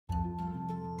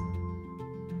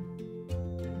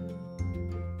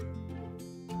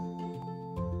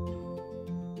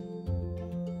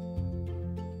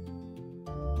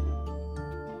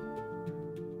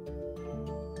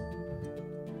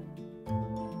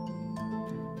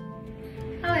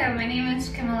my name is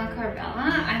Camilla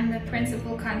Corbella. I'm the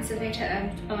principal conservator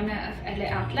and owner of LA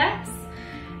Art Labs,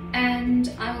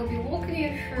 and I will be walking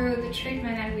you through the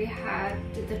treatment that we had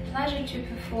the pleasure to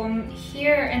perform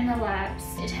here in the labs.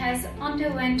 It has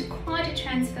underwent quite a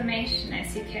transformation,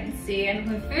 as you can see, and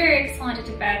we're very excited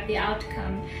about the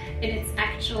outcome in its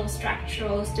actual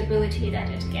structural stability that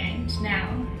it gained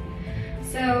now.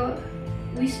 So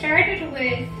we started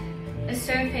with a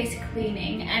surface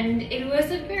cleaning, and it was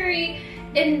a very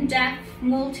in-depth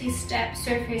multi-step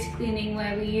surface cleaning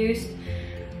where we used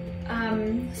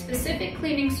specific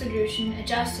cleaning solution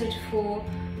adjusted for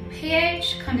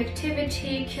pH,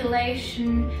 conductivity,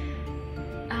 chelation,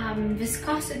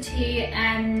 viscosity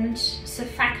and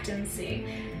surfactancy.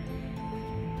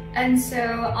 And so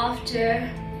after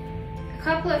a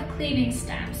couple of cleaning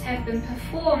steps have been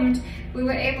performed, we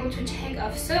were able to take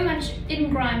off so much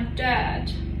in-ground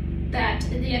dirt that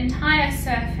the entire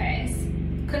surface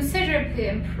considerably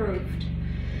improved.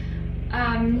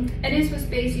 And this was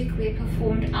basically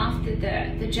performed after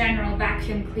the general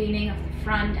vacuum cleaning of the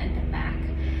front and the back.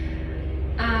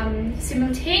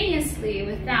 Simultaneously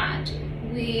with that,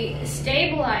 we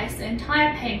stabilized the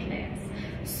entire paint layers.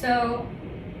 So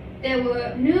there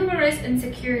were numerous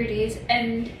insecurities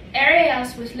and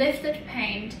areas with lifted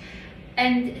paint,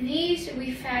 and these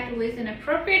we fed with an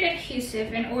appropriate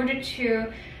adhesive in order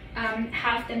to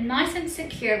have them nice and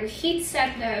secure. We heat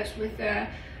set those with a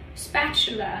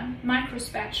spatula, micro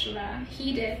spatula,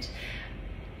 heated,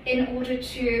 in order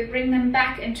to bring them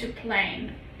back into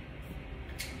plane.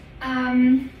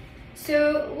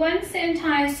 So once the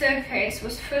entire surface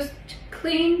was first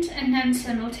cleaned and then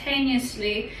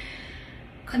simultaneously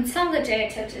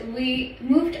consolidated, we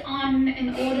moved on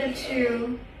in order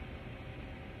to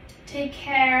take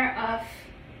care of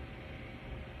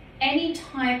any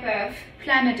type of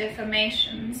planar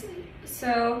deformations.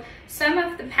 So some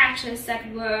of the patches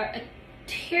that were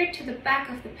adhered to the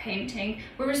back of the painting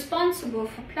were responsible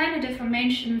for planar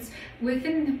deformations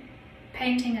within the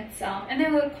painting itself, and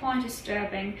they were quite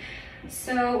disturbing.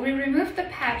 So we removed the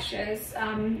patches,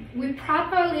 we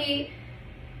properly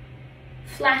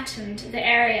flattened the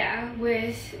area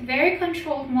with very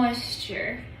controlled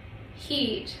moisture,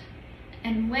 heat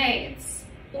and weights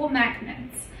or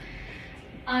magnets.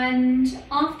 And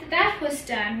after that was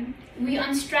done, we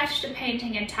unstretched the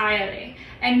painting entirely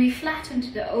and we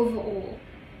flattened the overall.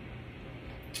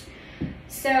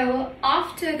 So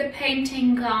after the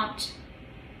painting got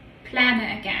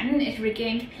planar again, it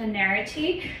regained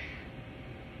planarity,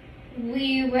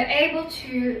 we were able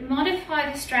to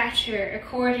modify the structure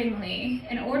accordingly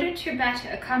in order to better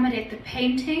accommodate the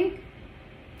painting.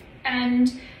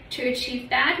 And to achieve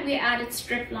that, we added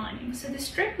strip lining. So the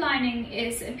strip lining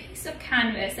is a piece of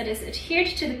canvas that is adhered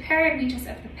to the perimeters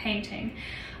of the painting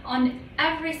on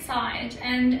every side,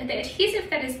 and the adhesive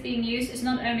that is being used is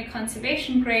not only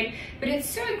conservation grade, but it's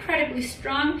so incredibly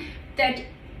strong that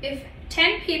if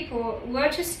 10 people were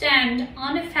to stand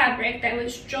on a fabric that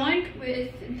was joined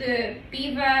with the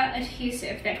beaver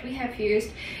adhesive that we have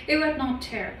used, it would not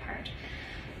tear apart.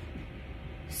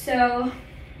 So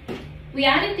we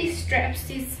added these strips,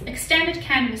 these extended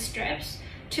canvas strips,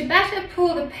 to better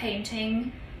pull the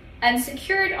painting and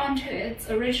secure it onto its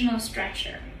original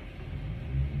structure.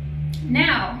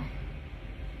 Now,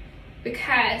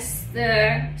 because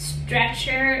the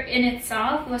structure in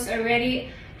itself was already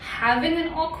having an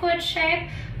awkward shape,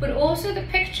 but also the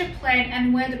picture plane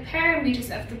and where the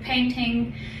perimeters of the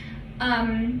painting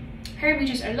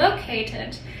perimeters are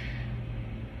located,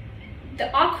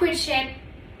 the awkward shape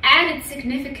added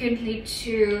significantly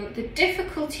to the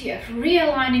difficulty of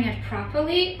realigning it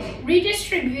properly,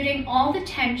 redistributing all the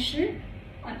tension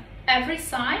on every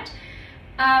side,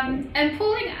 and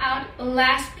pulling out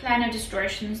less planar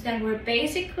distortions that were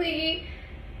basically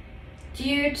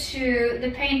due to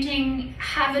the painting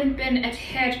haven't been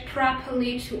adhered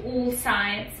properly to all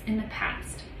sides in the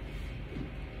past.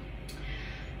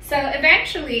 So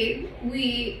eventually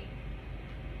we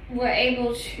were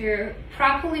able to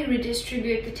properly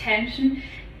redistribute the tension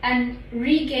and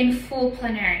regain full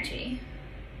planarity.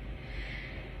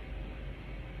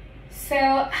 So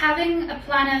having a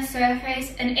planar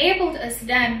surface enabled us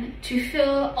then to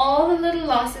fill all the little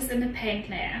losses in the paint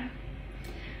layer.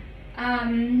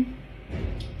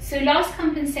 So loss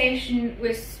compensation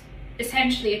was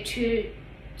essentially a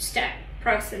two-step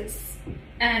process,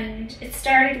 and it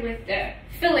started with the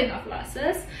filling of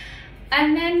losses,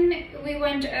 and then we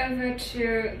went over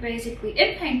to basically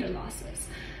in-paint the losses.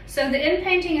 So the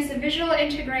in-painting is a visual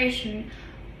integration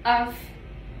of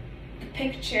the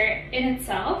picture in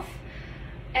itself,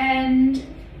 and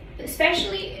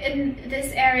especially in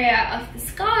this area of the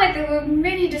sky, there were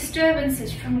many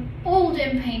disturbances from old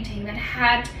inpainting that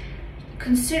had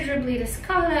considerably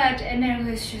discolored, and it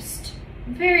was just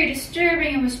very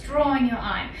disturbing and was drawing your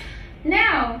eye.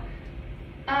 Now,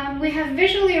 we have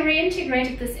visually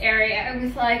reintegrated this area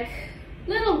with like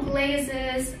little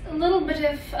glazes, a little bit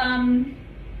of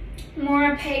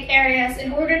more opaque areas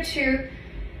in order to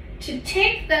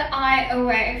take the eye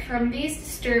away from these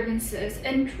disturbances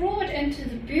and draw it into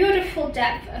the beautiful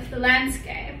depth of the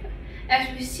landscape as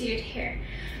we see it here.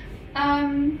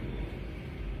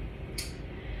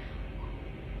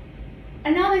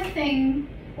 Another thing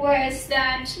was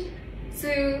that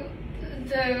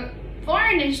the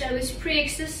varnish that was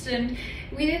pre-existent,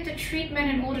 we did the treatment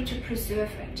in order to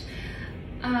preserve it.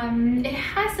 It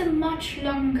has a much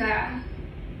longer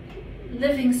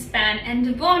living span, and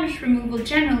the varnish removal,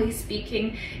 generally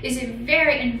speaking, is a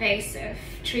very invasive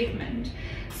treatment.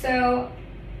 So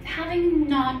having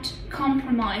not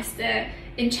compromised the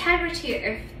integrity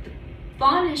of the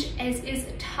varnish as is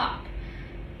a top,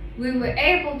 we were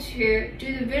able to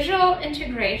do the visual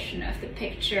integration of the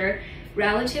picture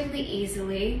relatively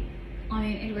easily. I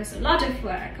mean, it was a lot of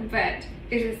work, but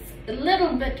it is a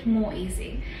little bit more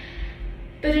easy.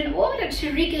 But in order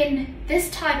to regain this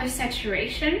type of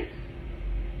saturation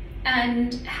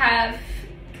and have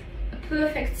a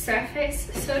perfect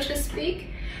surface, so to speak,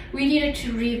 we needed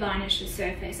to revarnish the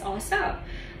surface also.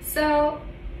 So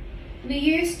we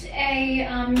used a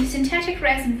synthetic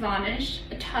resin varnish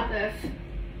atop of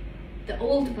the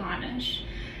old varnish,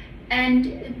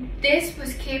 and this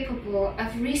was capable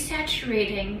of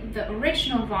resaturating the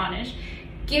original varnish,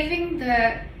 giving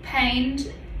the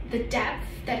paint the depth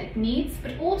that it needs,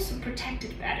 but also protect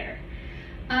it better.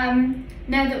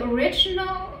 Now the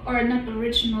original, or not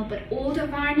original, but older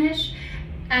varnish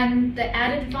and the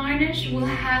added varnish will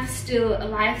have still a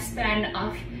lifespan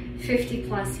of 50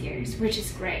 plus years, which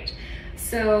is great.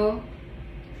 So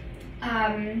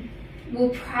we'll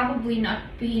probably not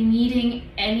be needing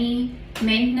any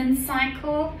maintenance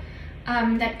cycle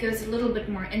that goes a little bit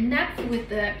more in depth with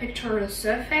the pictorial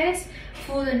surface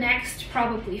for the next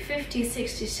probably 50,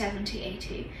 60, 70,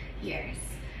 80 years.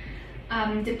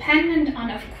 Dependent on,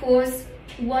 of course,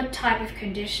 what type of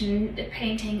condition the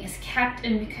painting is kept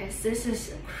in, because this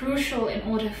is crucial in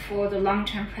order for the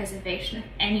long-term preservation of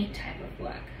any type of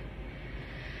work.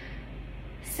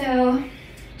 So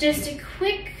just a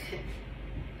quick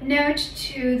note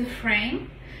to the frame.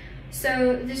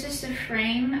 So this is the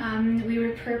frame, we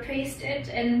repurposed it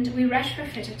and we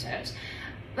retrofitted it.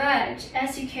 But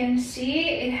as you can see,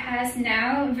 it has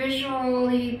now been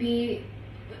visually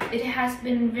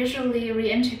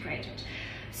reintegrated.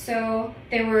 So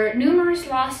there were numerous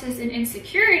losses and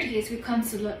insecurities. We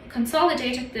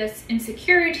consolidated these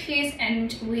insecurities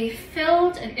and we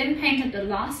filled and inpainted the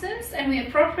losses, and we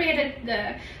appropriated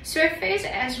the surface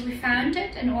as we found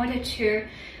it in order to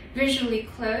visually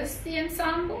close the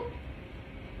ensemble.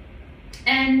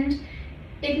 And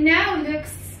it now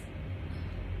looks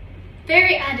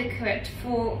very adequate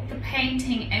for the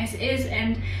painting as is.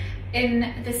 And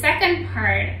in the second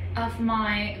part of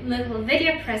my little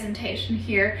video presentation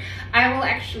here, I will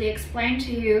actually explain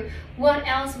to you what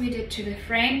else we did to the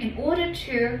frame in order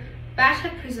to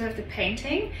better preserve the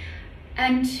painting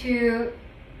and to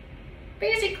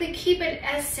basically keep it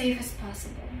as safe as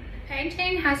possible. The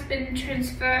painting has been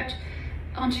transferred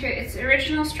onto its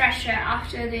original structure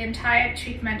after the entire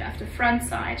treatment of the front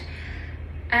side,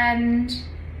 and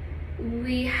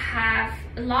we have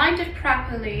aligned it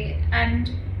properly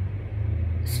and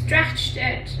stretched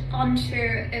it onto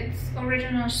its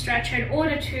original structure in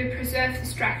order to preserve the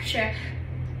structure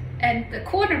and the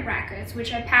corner brackets,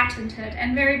 which are patented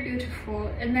and very beautiful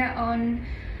in their own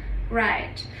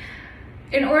right.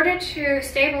 In order to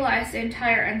stabilize the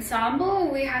entire ensemble,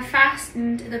 we have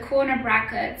fastened the corner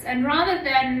brackets, and rather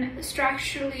than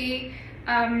structurally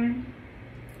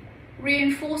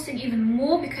reinforcing even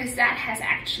more, because that has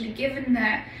actually given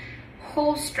the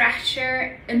whole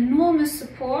structure enormous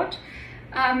support,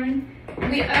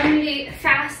 we only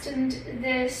fastened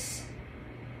this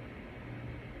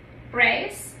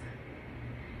brace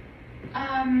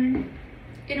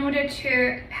in order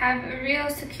to have a real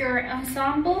secure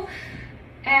ensemble.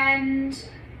 And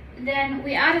then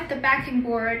we added the backing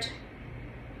board,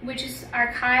 which is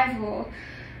archival,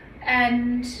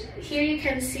 and here you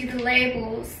can see the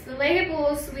labels. The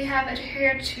labels we have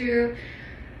adhered to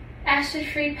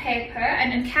acid-free paper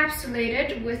and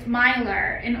encapsulated with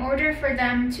mylar. In order for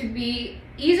them to be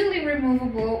easily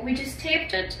removable, we just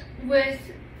taped it with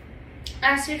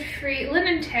acid-free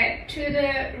linen tape to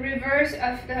the reverse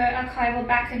of the archival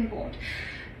backing board.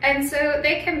 And so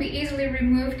they can be easily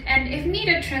removed and if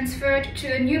needed transferred to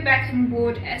a new backing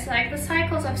board, as like the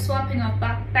cycles of swapping of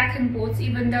backing boards,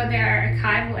 even though they are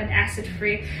archival and acid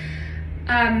free,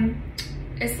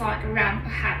 is like around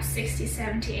perhaps 60,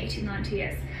 70, 80, 90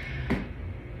 years.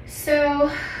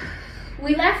 So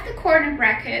we left the corner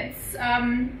brackets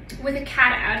with a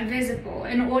cutout visible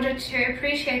in order to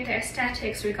appreciate their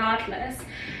aesthetics regardless.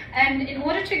 And in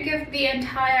order to give the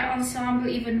entire ensemble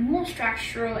even more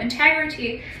structural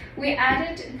integrity, we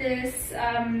added this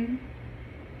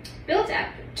build-up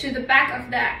to the back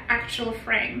of the actual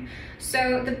frame.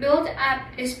 So the build-up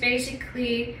is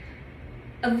basically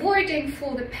avoiding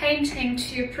for the painting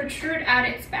to protrude out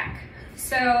its back.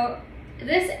 So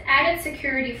this added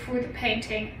security for the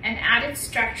painting and added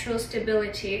structural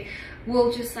stability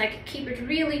will just like keep it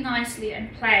really nicely in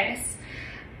place,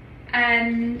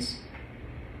 and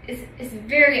is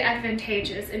very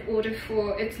advantageous in order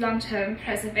for its long-term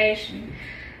preservation.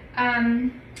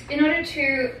 In order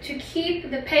to keep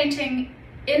the painting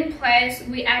in place,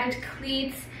 we added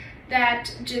cleats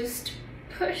that just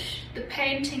push the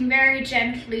painting very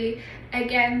gently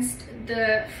against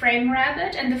the frame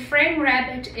rabbet, and the frame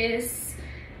rabbet is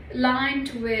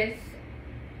lined with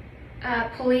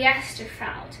polyester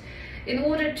felt in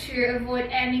order to avoid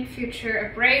any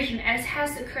future abrasion, as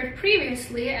has occurred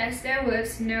previously, as there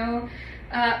was no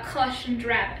cushioned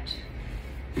rabbet.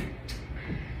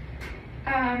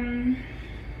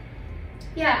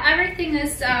 Yeah, everything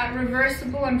is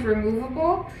reversible and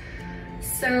removable,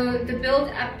 so the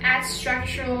build-up adds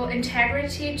structural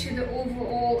integrity to the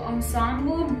overall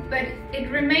ensemble, but it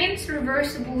remains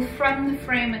reversible from the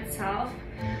frame itself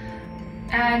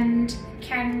and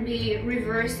can be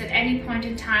reversed at any point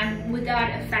in time without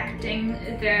affecting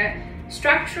the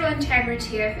structural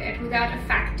integrity of it, without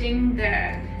affecting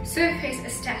the surface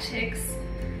aesthetics.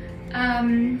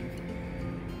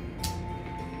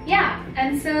 Yeah,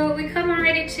 and so we come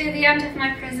already to the end of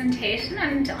my presentation,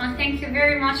 and I thank you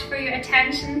very much for your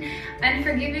attention and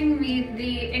for giving me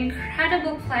the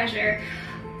incredible pleasure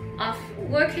of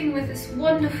working with this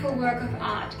wonderful work of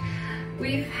art.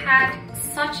 We've had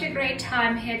such a great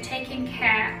time here taking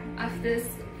care of this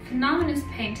phenomenal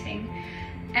painting,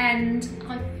 and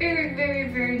I very,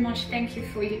 very, very much thank you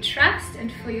for your trust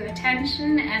and for your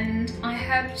attention, and I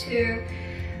hope to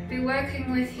be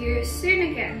working with you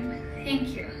soon again.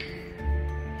 Thank you.